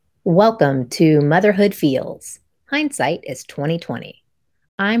Welcome to Motherhood Feels. Hindsight is 2020.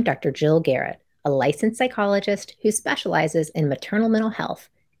 I'm Dr. Jill Garrett, a licensed psychologist who specializes in maternal mental health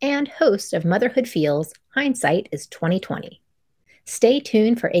and host of Motherhood Feels. Hindsight is 2020. Stay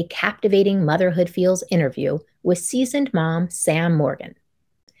tuned for a captivating Motherhood Feels interview with seasoned mom Sam Morgan.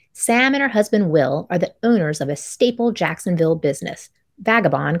 Sam and her husband Will are the owners of a staple Jacksonville business,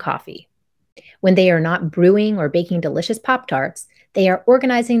 Vagabond Coffee. When they are not brewing or baking delicious Pop-Tarts, they are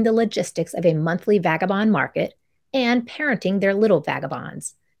organizing the logistics of a monthly vagabond market and parenting their little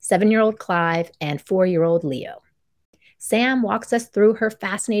vagabonds, 7-year-old Clive and 4-year-old Leo. Sam walks us through her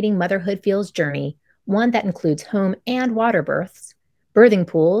fascinating Motherhood Feels journey, one that includes home and water births, birthing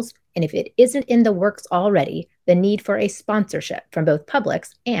pools, and if it isn't in the works already, the need for a sponsorship from both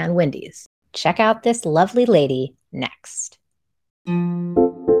Publix and Wendy's. Check out this lovely lady next.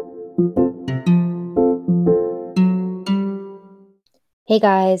 Hey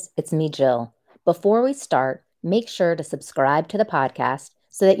guys, it's me, Jill. Before we start, make sure to subscribe to the podcast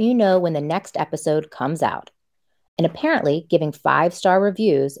so that you know when the next episode comes out. And apparently, giving 5-star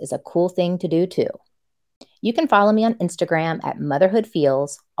reviews is a cool thing to do too. You can follow me on Instagram at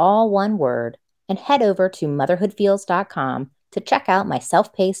motherhoodfeels, all one word, and head over to motherhoodfeels.com to check out my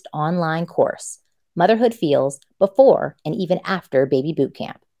self-paced online course, Motherhood Feels Before and Even After Baby Boot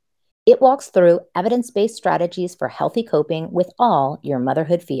Camp. It walks through evidence-based strategies for healthy coping with all your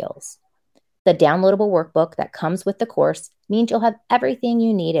motherhood feels. The downloadable workbook that comes with the course means you'll have everything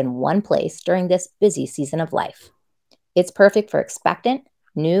you need in one place during this busy season of life. It's perfect for expectant,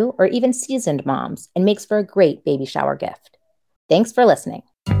 new, or even seasoned moms and makes for a great baby shower gift. Thanks for listening.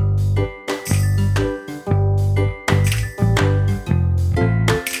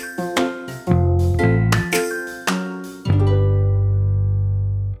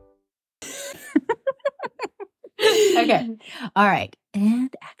 Okay. All right.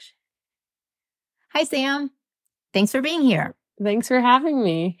 And action. Hi, Sam. Thanks for being here. Thanks for having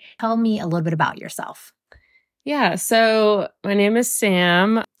me. Tell me a little bit about yourself. Yeah, so my name is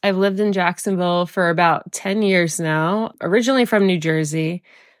Sam. I've lived in Jacksonville for about 10 years now, originally from New Jersey.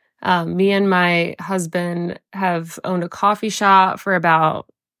 Me and my husband have owned a coffee shop for about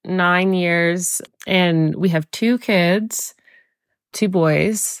 9 years, and we have 2 kids, 2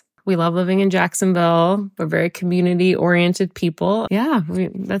 boys. We love living in Jacksonville. We're very community-oriented people. Yeah,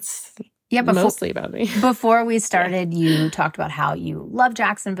 that's mostly about me. Before we started, you talked about how you love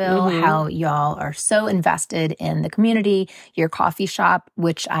Jacksonville, how y'all are so invested in the community, your coffee shop,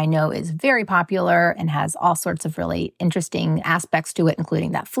 which I know is very popular and has all sorts of really interesting aspects to it,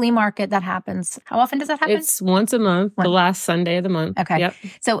 including that flea market that happens. How often does that happen? It's once a month, the last Sunday of the month. Okay. Yep.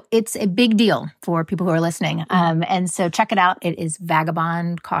 So it's a big deal for people who are listening. And so check it out. It is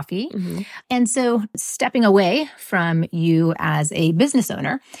Vagabond Coffee. And so stepping away from you as a business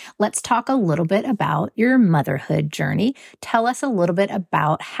owner, let's talk a little bit about your motherhood journey. Tell us a little bit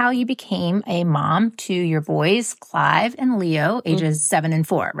about how you became a mom to your boys, Clive and Leo, ages 7 and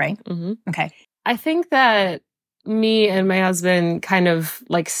 4, right? Okay. I think that me and my husband kind of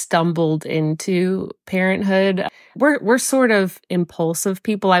like stumbled into parenthood. We're sort of impulsive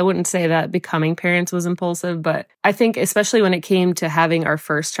people. I wouldn't say that becoming parents was impulsive, but I think especially when it came to having our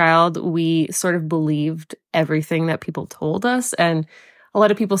first child, we sort of believed everything that people told us. And a lot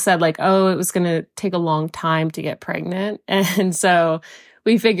of people said like, oh, it was going to take a long time to get pregnant. And so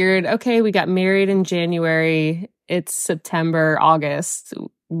we figured, okay, we got married in January. It's September, August.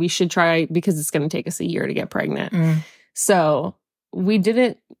 We should try because it's going to take us a year to get pregnant. So we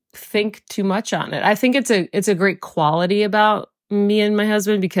didn't think too much on it. I think it's a great quality about me and my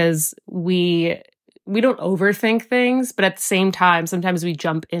husband because we don't overthink things, but at the same time, sometimes we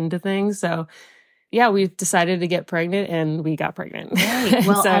jump into things. So yeah, we decided to get pregnant and we got pregnant. Right.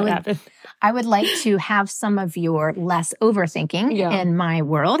 Well, so it happened. I would like to have some of your less overthinking in my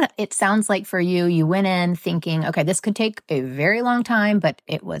world. It sounds like for you, you went in thinking, okay, this could take a very long time, but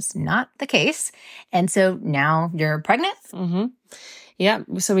it was not the case. And so now you're pregnant? Yeah.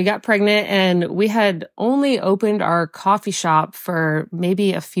 So we got pregnant and we had only opened our coffee shop for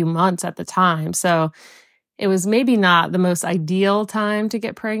maybe a few months at the time. So it was maybe not the most ideal time to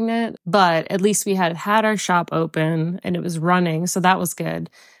get pregnant, but at least we had our shop open and it was running. So that was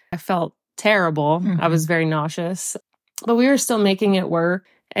good. I felt terrible. I was very nauseous, but we were still making it work.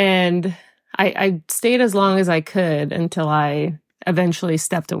 And I stayed as long as I could until I eventually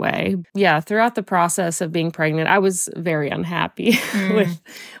stepped away. Yeah, throughout the process of being pregnant, I was very unhappy with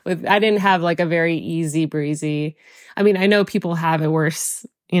I didn't have like a very easy breezy. I mean, I know people have it worse,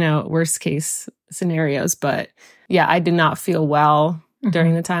 worst case scenarios, but yeah, I did not feel well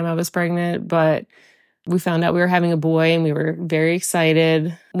during the time I was pregnant, but We found out we were having a boy and we were very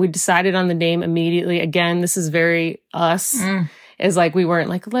excited. We decided on the name immediately. Again, this is very us. Is like, we weren't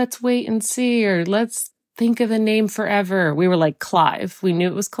like, let's wait and see, or let's think of a name forever. We were like, Clive. We knew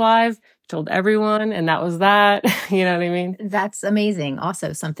it was Clive, told everyone, and that was that. You know what I mean? That's amazing.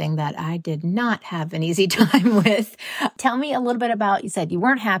 Also, something that I did not have an easy time with. Tell me a little bit about, you said you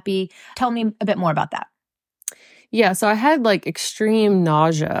weren't happy. Tell me a bit more about that. Yeah, so I had like extreme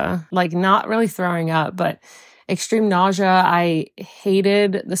nausea, like not really throwing up, but extreme nausea. I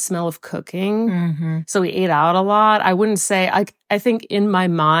hated the smell of cooking. So we ate out a lot. I wouldn't say, I think in my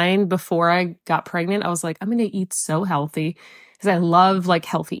mind before I got pregnant, I was like, I'm going to eat so healthy because I love like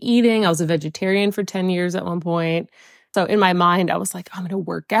healthy eating. I was a vegetarian for 10 years at one point. So in my mind, I was like, I'm going to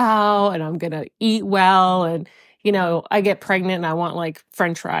work out and I'm going to eat well. And you know, I get pregnant and I want like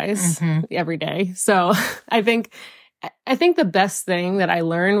French fries every day. So I think the best thing that I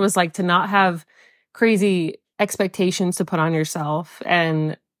learned was like to not have crazy expectations to put on yourself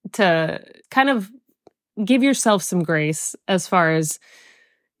and to kind of give yourself some grace as far as,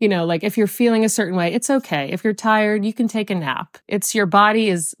 you know, like if you're feeling a certain way, it's okay. If you're tired, you can take a nap. It's your body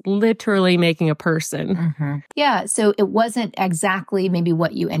is literally making a person. Yeah. So it wasn't exactly maybe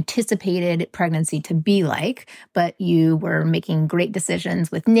what you anticipated pregnancy to be like, but you were making great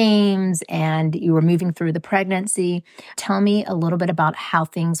decisions with names and you were moving through the pregnancy. Tell me a little bit about how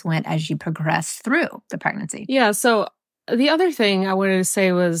things went as you progressed through the pregnancy. Yeah. So the other thing I wanted to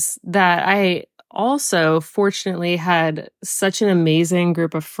say was that I also fortunately had such an amazing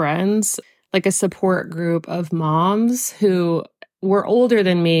group of friends, like a support group of moms who were older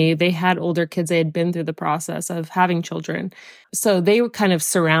than me. They had older kids. They had been through the process of having children. So they kind of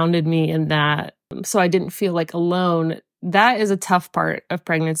surrounded me in that. So I didn't feel like alone. That is a tough part of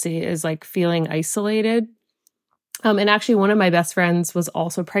pregnancy, is like feeling isolated. And actually one of my best friends was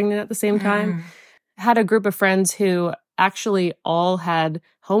also pregnant at the same time. Had a group of friends who actually all had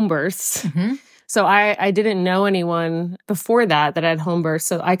home births. So I didn't know anyone before that had home birth.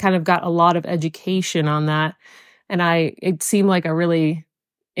 So I kind of got a lot of education on that. And it seemed like a really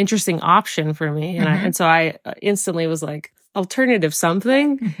interesting option for me. And so I instantly was like, alternative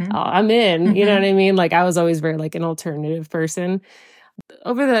something, I'm in, you know what I mean? Like I was always very like an alternative person.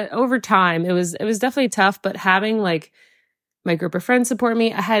 Over time, it was definitely tough, but having like my group of friends support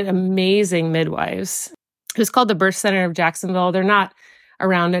me, I had amazing midwives. It was called the Birth Center of Jacksonville. They're not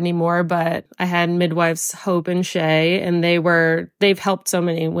around anymore, but I had midwives Hope and Shay, and they've helped so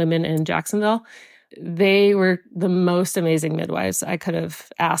many women in Jacksonville. They were the most amazing midwives I could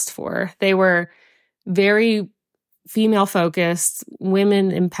have asked for. They were very female focused,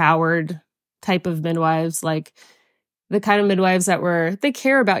 women empowered type of midwives, like the kind of midwives that they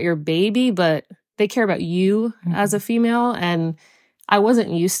care about your baby, but they care about you as a female. And I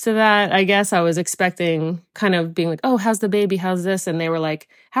wasn't used to that. I guess I was expecting kind of being like, oh, how's the baby? How's this? And they were like,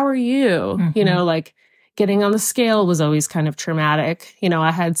 how are you? You know, like getting on the scale was always kind of traumatic. You know,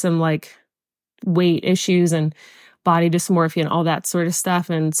 I had some like weight issues and body dysmorphia and all that sort of stuff.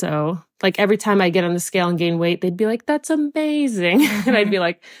 And so like every time I get on the scale and gain weight, they'd be like, that's amazing. And I'd be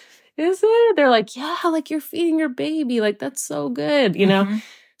like, is it? They're like, yeah, like you're feeding your baby. Like, that's so good, you know?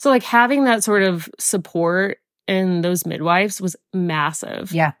 So like having that sort of support and those midwives was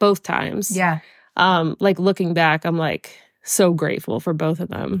massive. Yeah. Both times. Yeah. Like looking back, I'm like so grateful for both of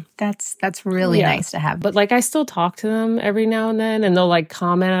them. That's really nice to have. But like I still talk to them every now and then, and they'll like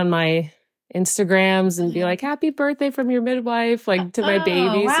comment on my Instagrams and be like, happy birthday from your midwife, like to my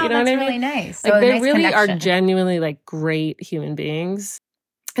babies. Wow, you know what I mean? That's really nice. Like So they nice really connection. are genuinely like great human beings.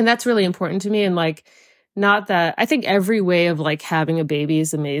 And that's really important to me. And like, not that I think every way of like having a baby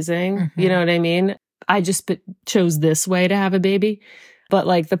is amazing. You know what I mean? I just chose this way to have a baby, but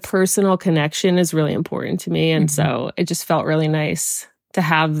like the personal connection is really important to me. And so it just felt really nice to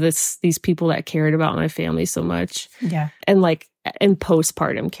have these people that cared about my family so much. Yeah. And like, and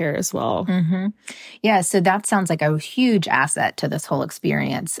postpartum care as well. Yeah. So that sounds like a huge asset to this whole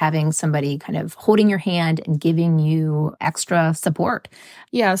experience, having somebody kind of holding your hand and giving you extra support.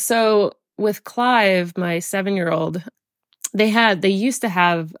 Yeah. So with Clive, my 7-year-old, they used to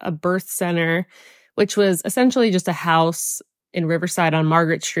have a birth center, which was essentially just a house in Riverside on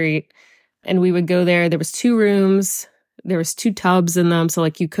Margaret Street. And we would go there. There was 2 rooms. There was 2 tubs in them. So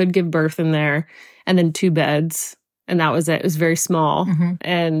like you could give birth in there, and then 2 beds. And that was it. It was very small.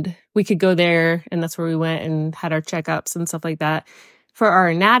 And we could go there, and that's where we went and had our checkups and stuff like that. For our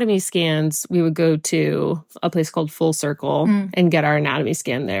anatomy scans, we would go to a place called Full Circle and get our anatomy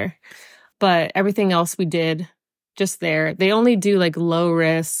scan there. But everything else we did just there. They only do like low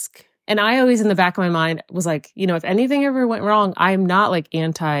risk And I always in the back of my mind was like, if anything ever went wrong, I'm not like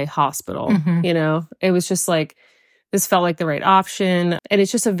anti-hospital, it was just like, this felt like the right option. And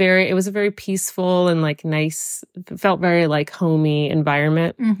it's just it was a very peaceful and like nice, felt very like homey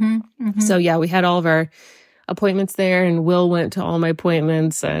environment. So yeah, we had all of our appointments there, and Will went to all my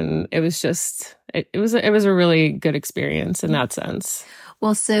appointments, and it was just, it was a really good experience in that sense.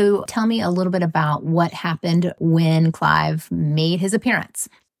 Well, so tell me a little bit about what happened when Clive made his appearance.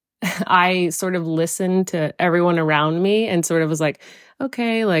 I sort of listened to everyone around me and sort of was like,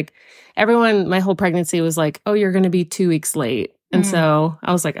 okay, like everyone, my whole pregnancy was like, oh, you're going to be 2 weeks late. And so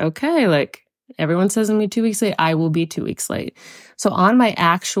I was like, okay, like everyone says I'm going to be 2 weeks late. I will be 2 weeks late. So on my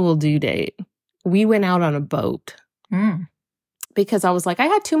actual due date, we went out on a boat because I was like, I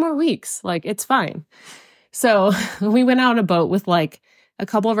had 2 more weeks. Like, it's fine. So we went out on a boat with like a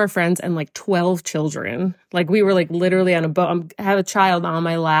couple of our friends and like 12 children. Like we were like literally on a boat. I have a child on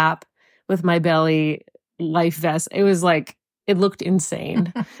my lap with my belly life vest. It was like, it looked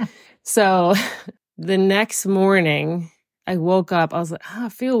insane. So the next morning I woke up, I was like, I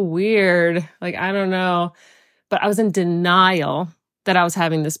feel weird. Like, I don't know. But I was in denial that I was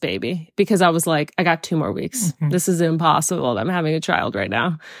having this baby because I was like, I got 2 more weeks. This is impossible. I'm having a child right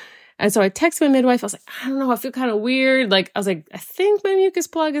now. And so I texted my midwife. I was like, I don't know. I feel kind of weird. Like, I was like, I think my mucus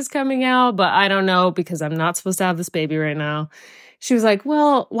plug is coming out, but I don't know because I'm not supposed to have this baby right now. She was like,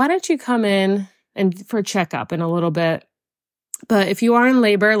 well, why don't you come in and for a checkup in a little bit? But if you are in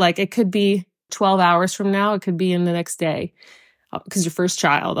labor, like it could be 12 hours from now. It could be in the next day because your first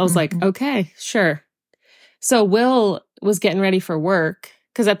child. I was like, okay, sure. So Will was getting ready for work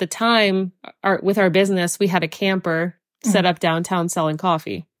because at the time with our business, we had a camper set up downtown selling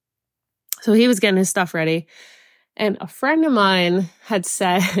coffee. So he was getting his stuff ready. And a friend of mine had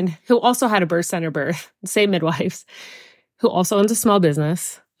said, who also had a birth center birth, same midwives, who also owns a small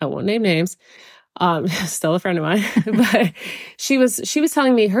business. I won't name names. Still a friend of mine. But she was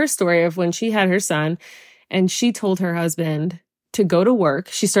telling me her story of when she had her son, and she told her husband to go to work.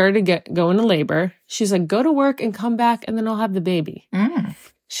 She started to go into labor. She's like, go to work and come back, and then I'll have the baby.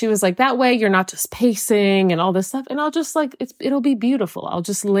 She was like, that way you're not just pacing and all this stuff. And I'll just like, it'll be beautiful. I'll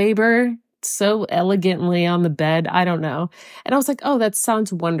just labor so elegantly on the bed. I don't know. And I was like, oh, that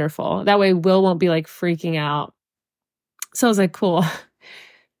sounds wonderful. That way Will won't be like freaking out. So I was like, cool.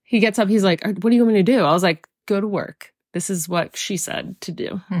 He gets up. He's like, what do you want me to do? I was like, go to work. This is what she said to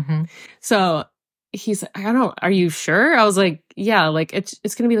do. So he's like, are you sure? I was like, yeah, like it's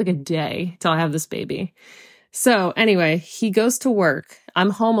going to be like a day till I have this baby. So anyway, he goes to work. I'm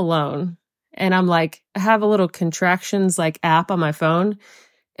home alone, and I'm like, I have a little contractions like app on my phone,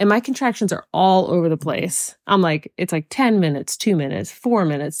 and my contractions are all over the place. I'm like, it's like 10 minutes, 2 minutes, 4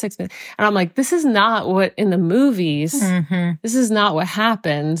 minutes, 6 minutes. And I'm like, this is not what in the movies, this is not what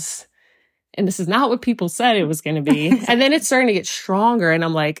happens. And this is not what people said it was going to be. And then it's starting to get stronger. And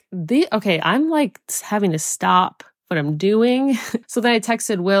I'm like, okay, I'm like having to stop what I'm doing. So then I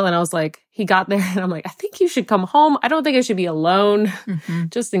texted Will, and I was like, he got there, and I'm like, I think you should come home. I don't think I should be alone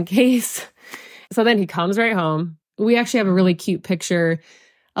just in case. So then he comes right home. We actually have a really cute picture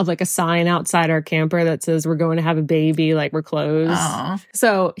of like a sign outside our camper that says we're going to have a baby, like we're closed. Aww.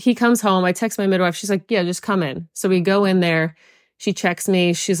 So he comes home. I text my midwife. She's like, yeah, just come in. So we go in there. She checks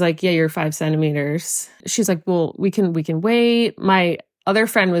me. She's like, yeah, you're 5 centimeters. She's like, well, we can wait. My other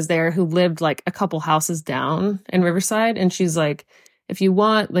friend was there who lived like a couple houses down in Riverside. And she's like, if you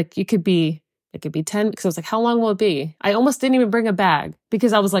want, like it could be 10. Because I was like, how long will it be? I almost didn't even bring a bag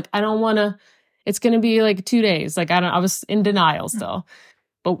because I was like, I don't want to, it's going to be like 2 days. Like I was in denial still.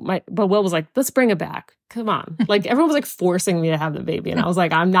 But Will was like, let's bring it back. Come on. Like everyone was like forcing me to have the baby. And I was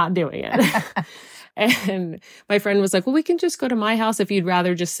like, I'm not doing it. And my friend was like, well, we can just go to my house if you'd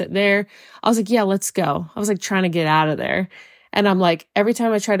rather just sit there. I was like, yeah, let's go. I was like trying to get out of there. And I'm like, every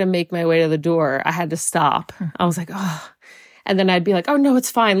time I tried to make my way to the door, I had to stop. I was like, oh. And then I'd be like, oh no,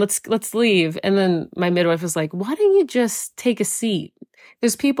 it's fine. Let's leave. And then my midwife was like, why don't you just take a seat?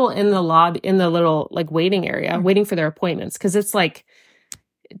 There's people in the lobby, in the little like waiting area, waiting for their appointments. Cause it's like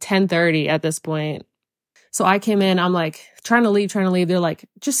 10:30 at this point. So I came in, I'm like trying to leave. They're like,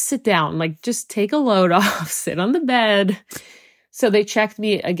 just sit down, like just take a load off, sit on the bed. So they checked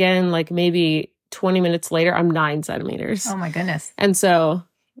me again, like maybe 20 minutes later, I'm 9 centimeters. Oh my goodness. And so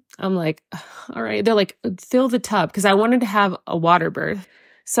I'm like, all right. They're like, fill the tub. Because I wanted to have a water birth.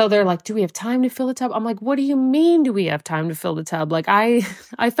 So they're like, do we have time to fill the tub? I'm like, what do you mean do we have time to fill the tub? Like I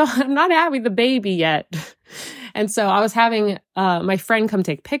thought I'm not having the baby yet. And so I was having my friend come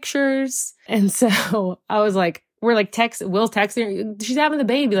take pictures. And so I was like, we're like Will's texting her, she's having the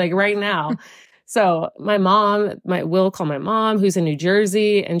baby like right now. So we'll call my mom, who's in New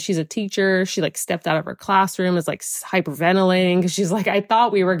Jersey, and she's a teacher. She like stepped out of her classroom, is like hyperventilating because she's like, I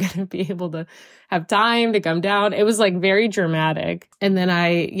thought we were going to be able to have time to come down. It was like very dramatic. And then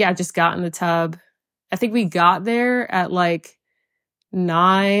I just got in the tub. I think we got there at like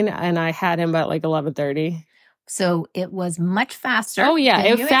 9 and I had him at like 11:30. So it was much faster. Oh yeah,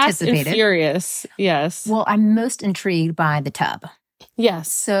 it was fast and furious. Yes. Well, I'm most intrigued by the tub.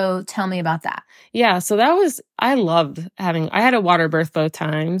 Yes. So tell me about that. Yeah. So I loved I had a water birth both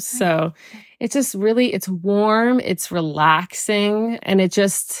times. So it's just really, it's warm, it's relaxing. And it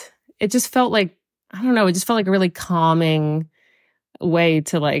just felt like, I don't know, it just felt like a really calming way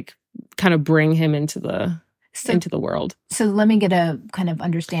to like kind of bring him into the world. So let me get a kind of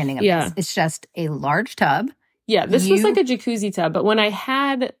understanding of this. It's just a large tub. Yeah. This was like a jacuzzi tub. But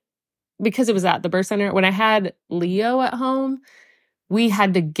because it was at the birth center, when I had Leo at home, we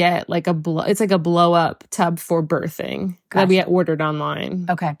had to get like it's like a blow up tub for birthing that we had ordered online.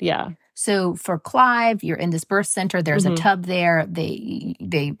 Okay. Yeah. So for Clive, you're in this birth center. There's a tub there.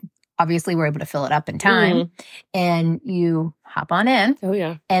 They obviously were able to fill it up in time, and you hop on in. Oh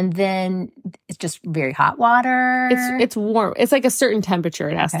yeah. And then it's just very hot water. It's warm. It's like a certain temperature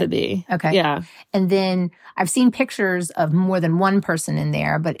it has to be. Okay. Yeah. And then I've seen pictures of more than one person in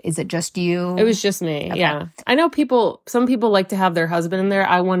there, but is it just you? It was just me. Okay. Yeah. I know some people like to have their husband in there.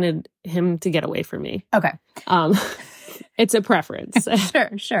 I wanted him to get away from me. Okay. It's a preference.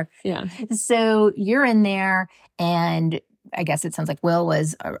 Sure. Yeah. So you're in there, and I guess it sounds like Will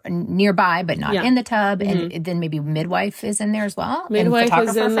was nearby, but not in the tub. And then maybe midwife is in there as well. Midwife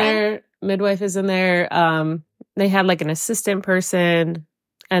is in there. Midwife is in there. They had like an assistant person,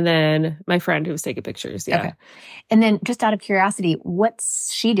 and then my friend who was taking pictures. Yeah. Okay. And then just out of curiosity,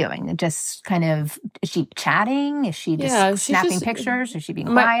 what's she doing? Just kind of, is she chatting? Is she just snapping pictures? Is she being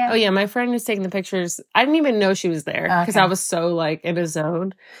quiet? My friend who's taking the pictures. I didn't even know she was there because I was so like in a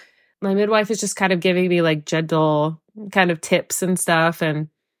zone. My midwife is just kind of giving me like gentle kind of tips and stuff, and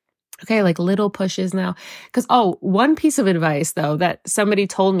like little pushes now. Because one piece of advice though that somebody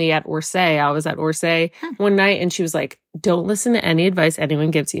told me at Orsay, I was at Orsay one night, and she was like, don't listen to any advice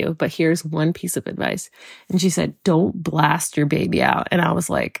anyone gives you, but here's one piece of advice. And she said, don't blast your baby out. And I was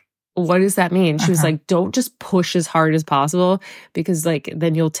like, what does that mean? She was like, don't just push as hard as possible, because like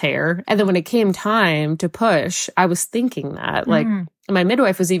then you'll tear. And then when it came time to push, I was thinking that like my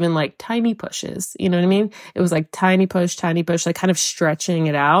midwife was even like tiny pushes, you know what I mean? It was like tiny push, like kind of stretching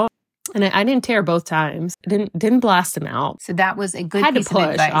it out. And I didn't tear both times. Didn't blast him out. So that was a good piece of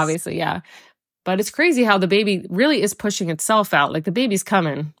advice. Obviously, yeah. But it's crazy how the baby really is pushing itself out. Like the baby's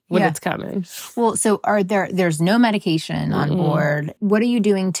coming when it's coming. Well, so there's no medication on board. What are you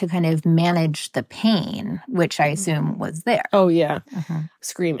doing to kind of manage the pain, which I assume was there? Oh, yeah.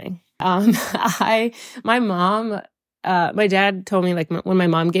 Screaming. My dad told me like when my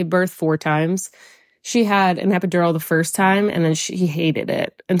mom gave birth 4 times, she had an epidural the first time and then he hated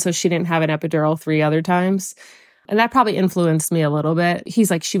it. And so she didn't have an epidural 3 other times. And that probably influenced me a little bit. He's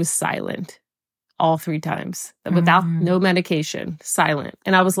like, she was silent all 3 times without no medication, silent.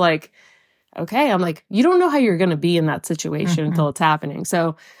 And I was like, okay, I'm like, you don't know how you're going to be in that situation until it's happening.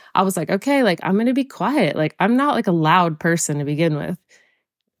 So I was like, okay, like I'm going to be quiet. Like I'm not like a loud person to begin with.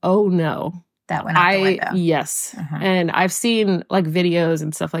 Oh no. That went out the window. Yes. And I've seen like videos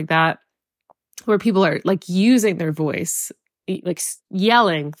and stuff like that where people are like using their voice, like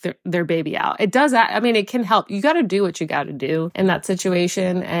yelling their baby out. It does that. I mean, it can help. You got to do what you got to do in that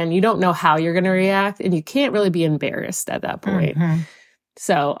situation, and you don't know how you're going to react, and you can't really be embarrassed at that point.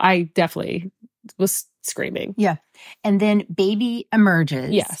 So I definitely was screaming. Yeah. And then baby emerges.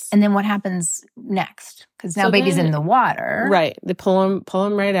 Yes. And then what happens next? Because now baby's in the water. Right. They pull him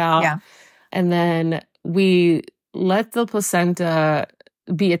right out. Yeah. And then we let the placenta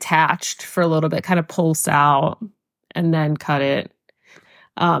be attached for a little bit, kind of pulse out, and then cut it.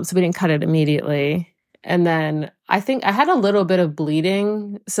 So we didn't cut it immediately. And then I think I had a little bit of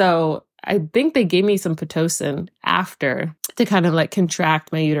bleeding. So I think they gave me some Pitocin after to kind of like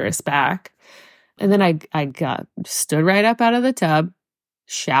contract my uterus back. And then I stood right up out of the tub,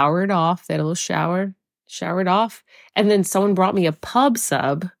 showered off. They had a little showered off. And then someone brought me a pub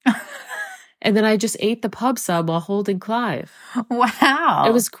sub. And then I just ate the pub sub while holding Clive. Wow.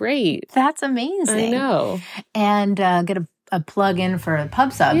 It was great. That's amazing. I know. And get a plug in for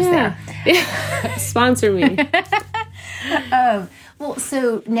pub subs there. Yeah. Sponsor me. Well,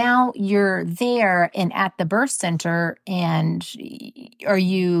 so now you're there and at the birth center, and are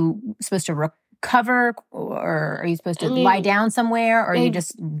you supposed to recover, or are you supposed to lie down somewhere, or are you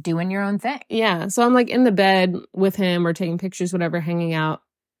just doing your own thing? Yeah. So I'm like in the bed with him or taking pictures, whatever, hanging out.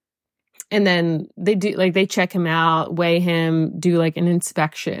 And then they do like, they check him out, weigh him, do like an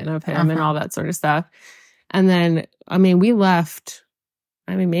inspection of him and all that sort of stuff. And then, I mean, we left,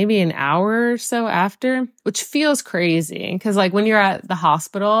 maybe an hour or so after, which feels crazy. Cause like when you're at the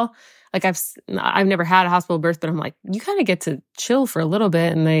hospital, like I've never had a hospital birth, but I'm like, you kind of get to chill for a little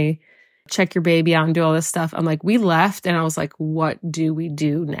bit and they check your baby out and do all this stuff. I'm like, we left and I was like, what do we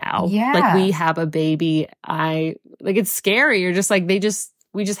do now? Yeah. Like we have a baby. It's scary. You're just like, we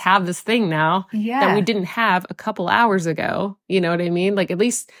just have this thing now that we didn't have a couple hours ago. You know what I mean? Like at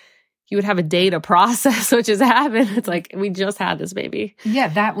least you would have a day to process, which has happened. It's like, we just had this baby. Yeah,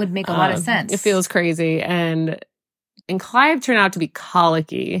 that would make a lot of sense. It feels crazy. And Clive turned out to be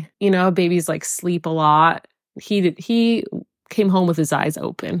colicky. You know, babies like sleep a lot. He came home with his eyes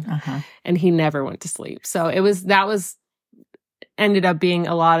open and he never went to sleep. So ended up being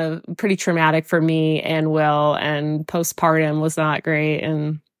a lot of pretty traumatic for me and Will, and postpartum was not great.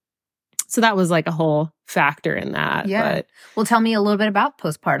 And so that was like a whole factor in that. Yeah. But, well, tell me a little bit about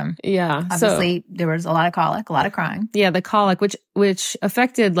postpartum. Yeah. Obviously, there was a lot of colic, a lot of crying. Yeah, the colic, which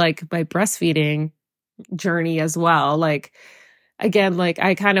affected like my breastfeeding journey as well. Like, again, like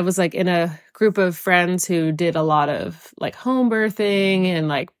I kind of was like in a group of friends who did a lot of like home birthing and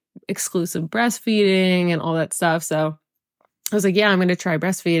like exclusive breastfeeding and all that stuff. So I was like, yeah, I'm going to try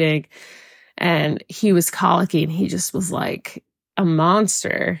breastfeeding. And he was colicky and he just was like a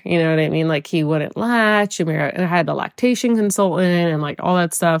monster. You know what I mean? Like he wouldn't latch, and I had a lactation consultant and like all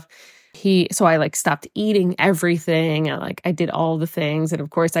that stuff. So I like stopped eating everything. And like I did all the things. And of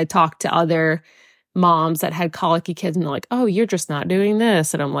course I talked to other moms that had colicky kids and they're like, oh, you're just not doing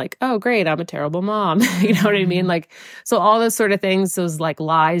this. And I'm like, oh, great. I'm a terrible mom. You know what I mean? Like, so all those sort of things, those like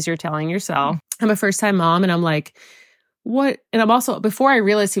lies you're telling yourself. I'm a first time mom and I'm like, what? And I'm also, before I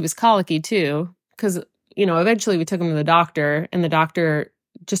realized he was colicky too, because, you know, eventually we took him to the doctor and the doctor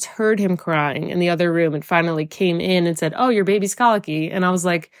just heard him crying in the other room and finally came in and said, oh, your baby's colicky. And I was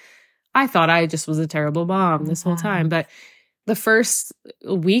like, I thought I just was a terrible mom this whole time. But the first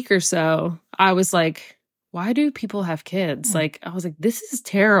week or so, I was like, why do people have kids? Like, I was like, this is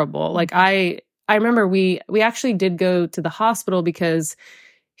terrible. Like, I remember we actually did go to the hospital because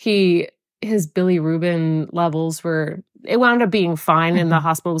his bilirubin levels it wound up being fine. And the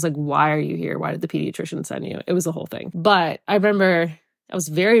hospital was like, why are you here? Why did the pediatrician send you? It was a whole thing. But I remember I was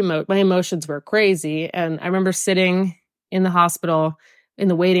my emotions were crazy. And I remember sitting in the hospital in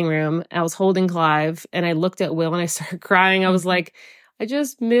the waiting room. I was holding Clive and I looked at Will and I started crying. I was like, I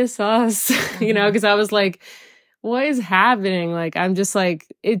just miss us, you know, because I was like, what is happening? Like, I'm just like,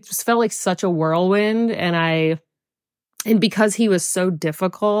 it just felt like such a whirlwind. And because he was so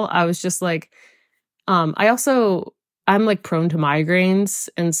difficult, I was just like, I'm like prone to migraines.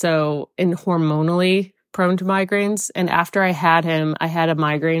 And hormonally prone to migraines. And after I had him, I had a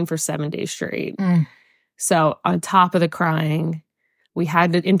migraine for 7 days straight. So on top of the crying, we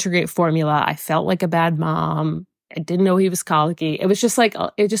had to integrate formula. I felt like a bad mom. I didn't know he was colicky. It was just like,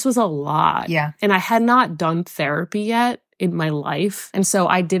 it just was a lot. Yeah. And I had not done therapy yet in my life. And so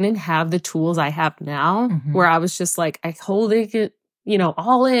I didn't have the tools I have now where I was just like, I holding it, you know,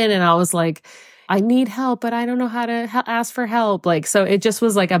 all in. And I was like, I need help, but I don't know how to ask for help. Like, so it just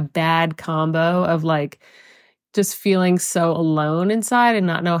was like a bad combo of like, just feeling so alone inside and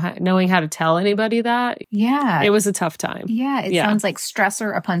not knowing how to tell anybody that. Yeah. It was a tough time. Yeah. It sounds like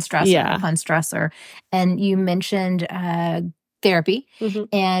stressor upon stressor upon stressor. And you mentioned therapy.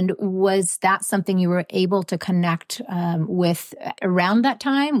 And was that something you were able to connect with around that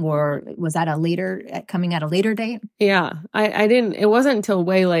time? Or was that coming at a later date? Yeah. I didn't, it wasn't until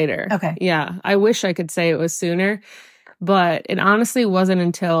way later. Okay. Yeah. I wish I could say it was sooner, but it honestly wasn't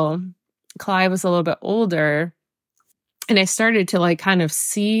until Clive was a little bit older and I started to like kind of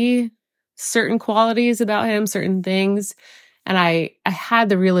see certain qualities about him, certain things. And I had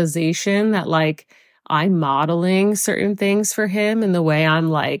the realization that like I'm modeling certain things for him in the way I'm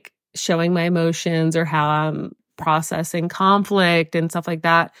like showing my emotions or how I'm processing conflict and stuff like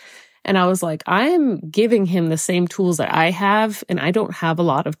that. And I was like, I'm giving him the same tools that I have, and I don't have a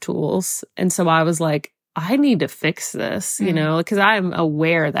lot of tools. And so I was like, I need to fix this, you know, because I'm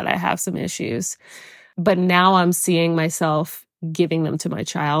aware that I have some issues. But now I'm seeing myself giving them to my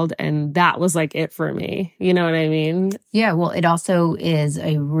child. And that was like it for me. You know what I mean? Yeah. Well, it also is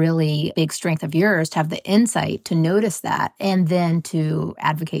a really big strength of yours to have the insight to notice that and then to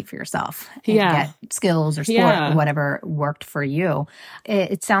advocate for yourself and get skills or support or whatever worked for you.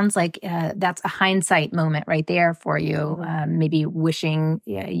 It sounds like that's a hindsight moment right there for you. Maybe wishing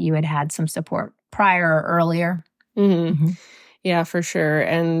you had had some support prior or earlier. Yeah, for sure.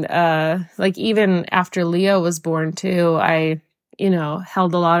 And like even after Leo was born too, I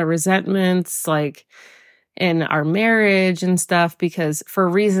held a lot of resentments, like in our marriage and stuff, because for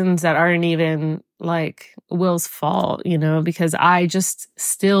reasons that aren't even like Will's fault, because I just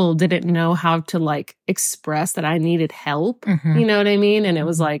still didn't know how to like express that I needed help. You know what I mean? And it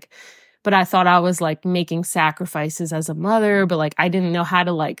was like, but I thought I was like making sacrifices as a mother, but like I didn't know how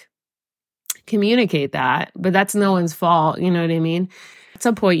to like communicate that. But that's no one's fault. You know what I mean? At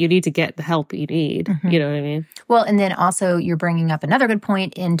some point, you need to get the help you need. You know what I mean? Well, and then also you're bringing up another good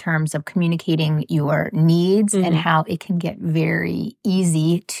point in terms of communicating your needs and how it can get very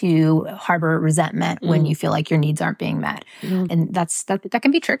easy to harbor resentment when you feel like your needs aren't being met. And that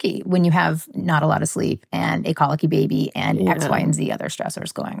can be tricky when you have not a lot of sleep and a colicky baby and X, Y, and Z other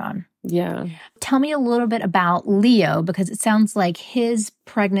stressors going on. Yeah. Tell me a little bit about Leo, because it sounds like his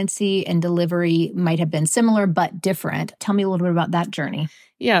pregnancy and delivery might have been similar but different. Tell me a little bit about that journey.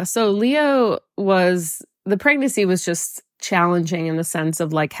 Yeah. So the pregnancy was just challenging in the sense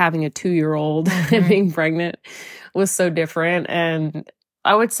of like having a 2-year-old and being pregnant was so different. And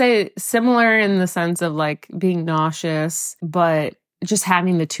I would say similar in the sense of like being nauseous, but just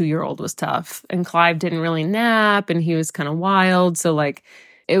having the 2-year-old was tough. And Clive didn't really nap and he was kind of wild. So like,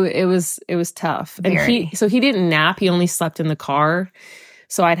 it was tough. And he didn't nap. He only slept in the car.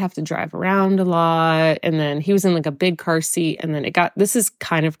 So I'd have to drive around a lot. And then he was in like a big car seat. And then this is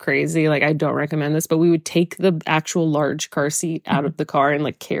kind of crazy. Like I don't recommend this, but we would take the actual large car seat out of the car and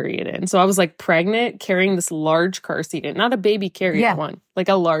like carry it in. So I was like pregnant carrying this large car seat in, not a baby carrier one, like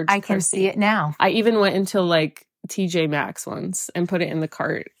a large car seat. I can see it now. I even went into like TJ Maxx once and put it in the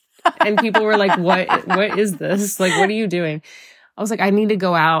cart. And people were like, what is this? Like, what are you doing? I was like, I need to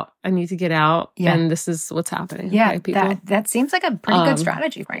go out. I need to get out. Yeah. And this is what's happening. Yeah, okay, that seems like a pretty good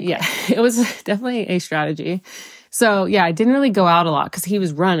strategy, frankly. Yeah, it was definitely a strategy. So yeah, I didn't really go out a lot because he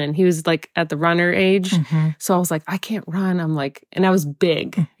was running. He was like at the runner age. So I was like, I can't run. I'm like, and I was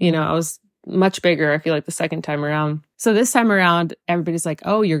big. I was much bigger, I feel like, the second time around. So this time around, everybody's like,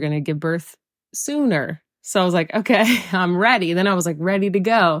 oh, you're going to give birth sooner. So I was like, okay, I'm ready. Then I was like ready to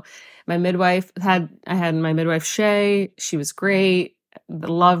go. I had my midwife, Shay. She was great.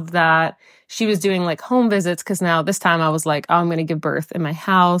 Loved that. She was doing like home visits because now this time I was like, oh, I'm going to give birth in my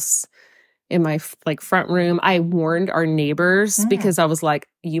house, in my like front room. I warned our neighbors because I was like,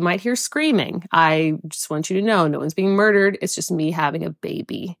 you might hear screaming. I just want you to know no one's being murdered. It's just me having a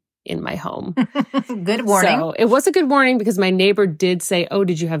baby in my home. Good warning. So it was a good warning because my neighbor did say, oh,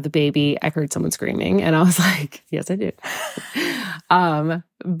 did you have the baby? I heard someone screaming. And I was like, yes, I did.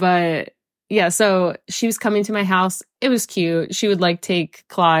 But yeah, so she was coming to my house. It was cute. She would like take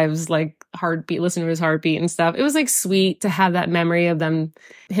Clive's like heartbeat, listen to his heartbeat and stuff. It was like sweet to have that memory of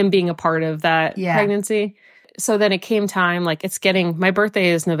him being a part of that pregnancy. So then it came time, like my birthday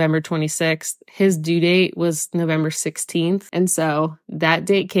is November 26th. His due date was November 16th. And so that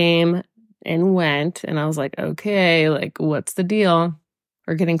date came and went. And I was like, okay, like, what's the deal?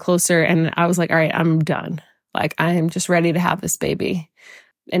 We're getting closer. And I was like, all right, I'm done. Like, I am just ready to have this baby.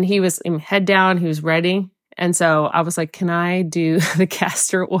 And he was head down. He was ready. And so I was like, can I do the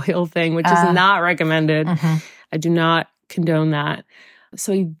castor oil thing, which is not recommended. I do not condone that.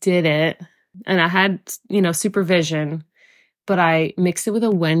 So he did it. And I had, supervision, but I mixed it with a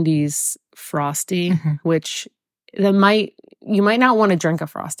Wendy's Frosty, which you might not want to drink a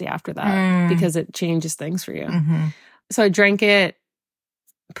Frosty after that because it changes things for you. So I drank it,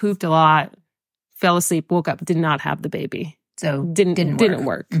 pooped a lot, fell asleep, woke up, did not have the baby. So didn't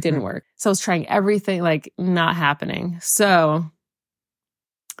work. Didn't work. So I was trying everything, like not happening. So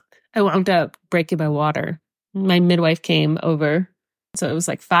I wound up breaking my water. My midwife came over. So it was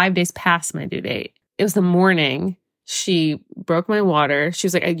like 5 days past my due date. It was the morning. She broke my water. She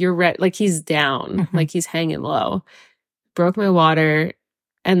was like, you're ready. Like he's down, like he's hanging low. Broke my water.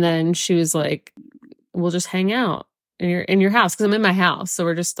 And then she was like, we'll just hang out in your house. Cause I'm in my house. So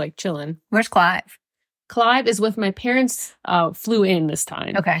we're just like chilling. Where's Clive? Clive is with my parents, flew in this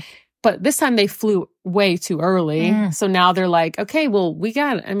time. Okay. But this time they flew way too early. So now they're like, okay, well, we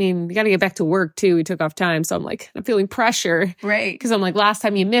got to get back to work too. We took off time. So I'm like, I'm feeling pressure. Right. Because I'm like, last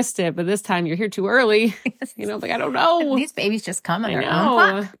time you missed it, but this time you're here too early. Like, I don't know. These babies just come on their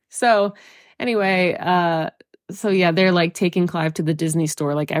own. So anyway, they're like taking Clive to the Disney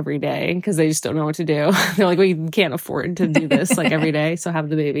store like every day because they just don't know what to do. They're like, we can't afford to do this like every day. So have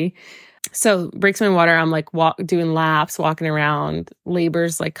the baby. So breaks my water. I'm like doing laps, walking around.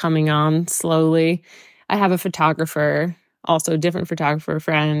 Labor's like coming on slowly. I have a photographer, also a different photographer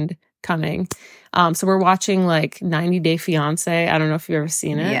friend coming. So we're watching like 90 Day Fiance. I don't know if you've ever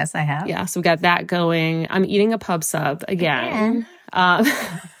seen it. Yes, I have. Yeah. So we got that going. I'm eating a pub sub again.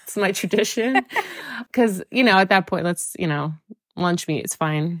 It's my tradition. Cause at that point, let's lunch meat. It's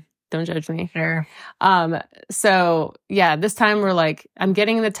fine. Don't judge me. Sure. So yeah, this time we're like, I'm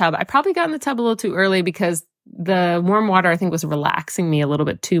getting in the tub. I probably got in the tub a little too early because the warm water, I think, was relaxing me a little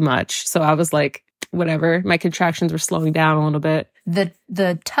bit too much. So I was like, whatever. My contractions were slowing down a little bit. The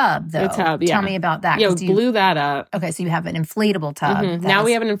tub, though. The tub, yeah. Tell me about that. Yeah, blew that up. Okay, so you have an inflatable tub. Mm-hmm. Now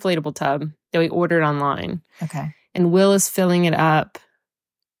we have an inflatable tub that we ordered online. Okay. And Will is filling it up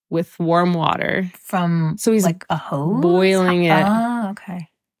with warm water. So he's like a hose? Boiling it. Oh, okay.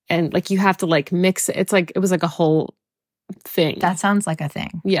 And like you have to like mix it. It's like, it was like a whole thing. That sounds like a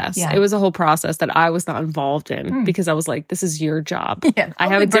thing. Yes. Yeah. It was a whole process that I was not involved in because I was like, this is your job. Yeah, I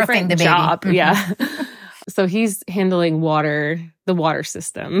have a different job. Mm-hmm. Yeah. So he's handling the water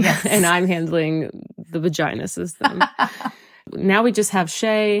system, yes. And I'm handling the vagina system. Now we just have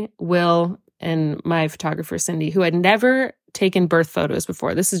Shay, Will, and my photographer, Cindy, who had never taken birth photos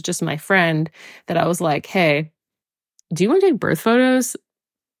before. This is just my friend that I was like, hey, do you want to take birth photos?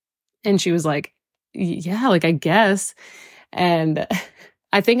 And she was like, yeah, like, I guess. And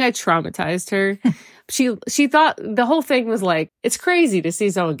I think I traumatized her. She thought the whole thing was like, it's crazy to see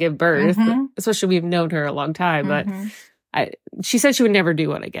someone give birth, especially we've known her a long time, but she said she would never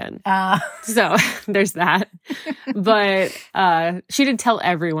do it again. So there's that. But she didn't tell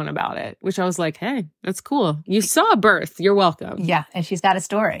everyone about it, which I was like, hey, that's cool. You saw a birth. You're welcome. Yeah. And she's got a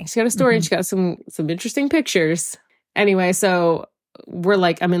story. She's got a story and she got some interesting pictures. Anyway, so we're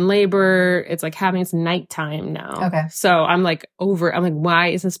like, I'm in labor. It's like it's nighttime now. Okay. So I'm like why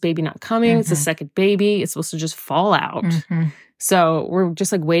is this baby not coming? It's the second baby. It's supposed to just fall out. So we're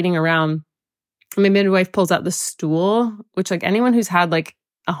just like waiting around. My midwife pulls out the stool, which like anyone who's had like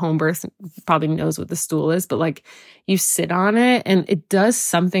a home birth probably knows what the stool is, but like you sit on it and it does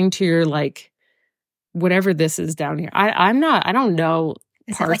something to your like, whatever this is down here. I don't know.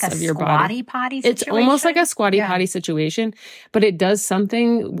 Is parts it like of a your squatty body. potty situation? It's almost like a squatty potty situation, but it does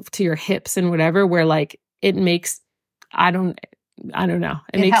something to your hips and whatever where like it makes, I don't know.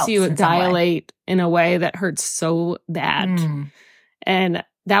 It makes you dilate in a way that hurts so bad. And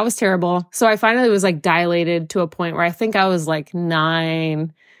that was terrible. So I finally was like dilated to a point where I think I was like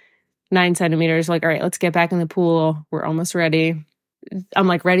 9 centimeters. Like, all right, let's get back in the pool. We're almost ready. I'm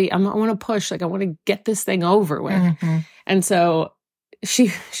like ready. I want to push. Like I want to get this thing over with. And so she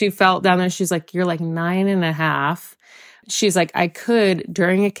felt down there. She's like, you're like 9.5. She's like, I could,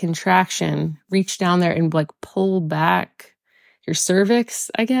 during a contraction, reach down there and like pull back your cervix,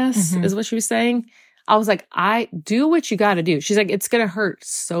 I guess, is what she was saying. I was like, I do what you got to do. She's like, it's going to hurt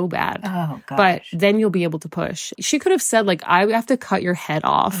so bad. Oh, gosh. But then you'll be able to push. She could have said like, I have to cut your head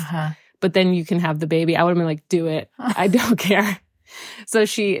off, but then you can have the baby. I would have been like, do it. I don't care. So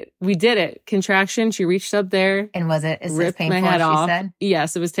we did it. Contraction. She reached up there. And was it as ripped painful my head as she off. said?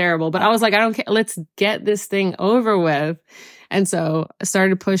 Yes, it was terrible. But I was like, I don't care. Let's get this thing over with. And so I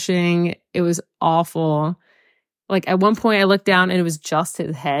started pushing. It was awful. Like at one point I looked down and it was just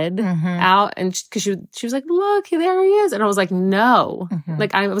his head out. And because she was like, look, there he is. And I was like, no.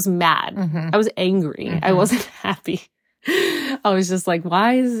 Like I was mad. I was angry. I wasn't happy. I was just like,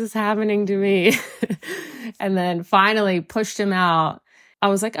 why is this happening to me? And then finally pushed him out. I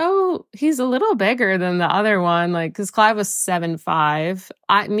was like, oh, he's a little bigger than the other one. Like, because Clive was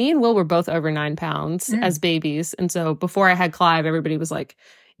 7'5". Me and Will were both over 9 pounds as babies. And so before I had Clive, everybody was like,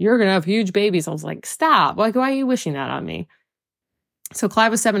 you're going to have huge babies. I was like, stop. Like, why are you wishing that on me? So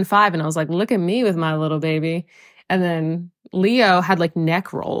Clive was 7'5", and I was like, look at me with my little baby. And then Leo had like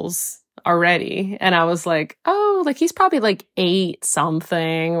neck rolls already. And I was like, oh, like he's probably like 8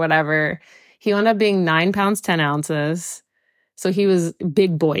 something, whatever. He wound up being 9 pounds, 10 ounces. So he was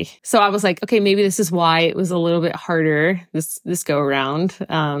big boy. So I was like, okay, maybe this is why it was a little bit harder this go around.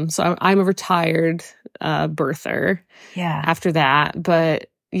 So I'm a retired birther. Yeah. After that, but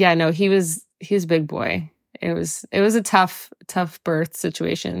yeah, no, he was a big boy. It was a tough birth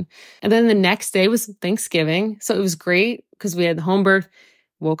situation. And then the next day was Thanksgiving, so it was great because we had the home birth.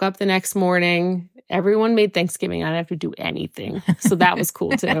 Woke up the next morning. Everyone made Thanksgiving. I didn't have to do anything. So that was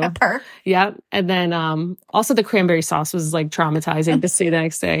cool too. Yeah. And then also the cranberry sauce was like traumatizing to see the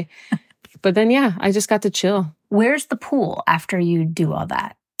next day. But then, yeah, I just got to chill. Where's the pool after you do all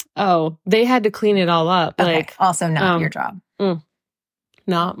that? Oh, they had to clean it all up. Okay. Like also not your job.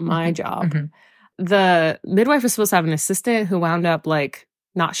 Not my job. The midwife was supposed to have an assistant who wound up like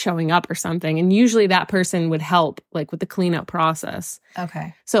not showing up or something. And usually that person would help like with the cleanup process.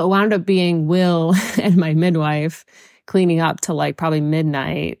 Okay. So it wound up being Will and my midwife cleaning up till like probably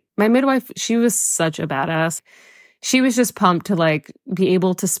midnight. My midwife, she was such a badass. she was just pumped to like be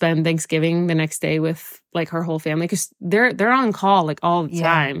able to spend Thanksgiving the next day with like her whole family, because they're on call like all the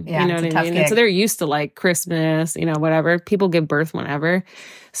time. Yeah, you know what I mean? And so they're used to like Christmas, whatever. People give birth whenever.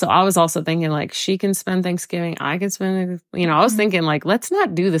 So I was also thinking like she can spend Thanksgiving, I can spend, I was thinking like, let's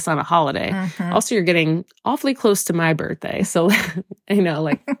not do this on a holiday. Also, you're getting awfully close to my birthday. So,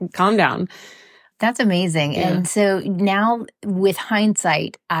 like calm down. That's amazing. Yeah. And so now with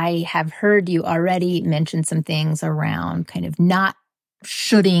hindsight, I have heard you already mention some things around kind of not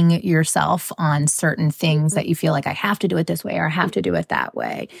shoulding yourself on certain things that you feel like I have to do it this way or I have to do it that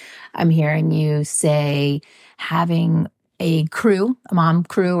way. I'm hearing you say having a mom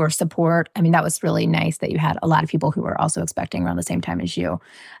crew or support. I mean, that was really nice that you had a lot of people who were also expecting around the same time as you.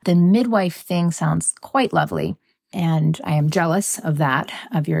 The midwife thing sounds quite lovely. And I am jealous of that,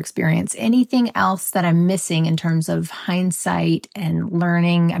 of your experience. Anything else that I'm missing in terms of hindsight and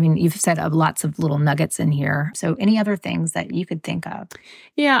learning? I mean, you've said lots of little nuggets in here. So any other things that you could think of?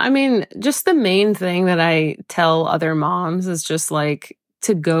 Yeah, I mean, just the main thing that I tell other moms is just like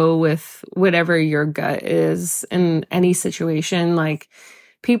to go with whatever your gut is in any situation. Like,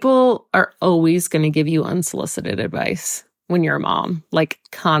 people are always going to give you unsolicited advice when you're a mom, like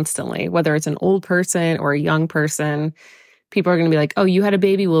constantly, whether it's an old person or a young person. People are going to be like, oh, you had a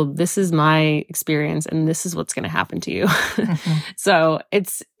baby. Well, this is my experience and this is what's going to happen to you. So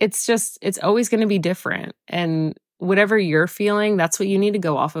it's always going to be different. And whatever you're feeling, that's what you need to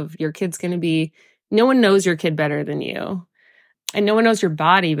go off of. Your kid's going to be, no one knows your kid better than you. And no one knows your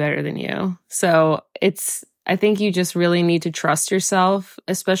body better than you. So I think you just really need to trust yourself,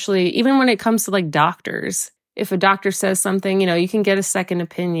 especially even when it comes to like doctors. If a doctor says something, you can get a second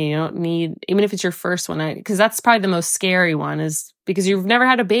opinion. You don't need, even if it's your first one, because that's probably the most scary one, is because you've never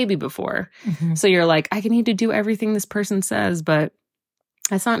had a baby before. So you're like, I need to do everything this person says, but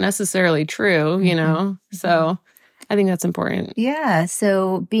that's not necessarily true, So I think that's important. Yeah.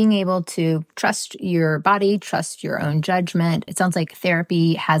 So being able to trust your body, trust your own judgment. It sounds like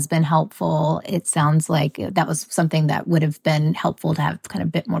therapy has been helpful. It sounds like that was something that would have been helpful to have kind of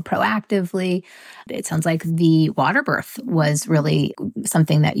a bit more proactively. It sounds like the water birth was really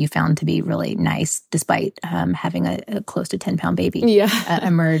something that you found to be really nice, despite having a close to 10-pound baby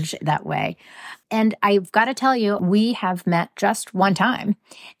emerge that way. And I've got to tell you, we have met just one time.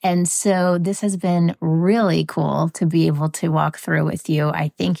 And so this has been really cool to be able to walk through with you.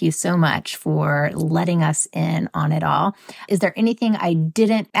 I thank you so much for letting us in on it all. Is there anything I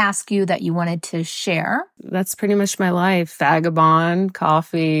didn't ask you that you wanted to share? That's pretty much my life. Vagabond,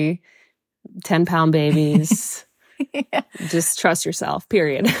 coffee, 10-pound babies. Just trust yourself,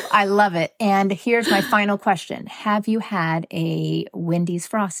 period. I love it. And here's my final question. Have you had a Wendy's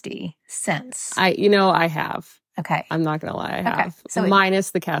Frosty since? I have. Okay. I'm not going to lie. I have. Okay. So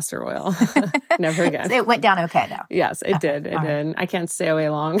minus the castor oil. Never again. So it went down okay, though. Yes, it did. It did. Right. I can't stay away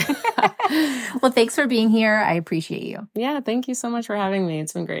long. Well, thanks for being here. I appreciate you. Yeah. Thank you so much for having me.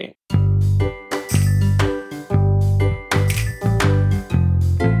 It's been great.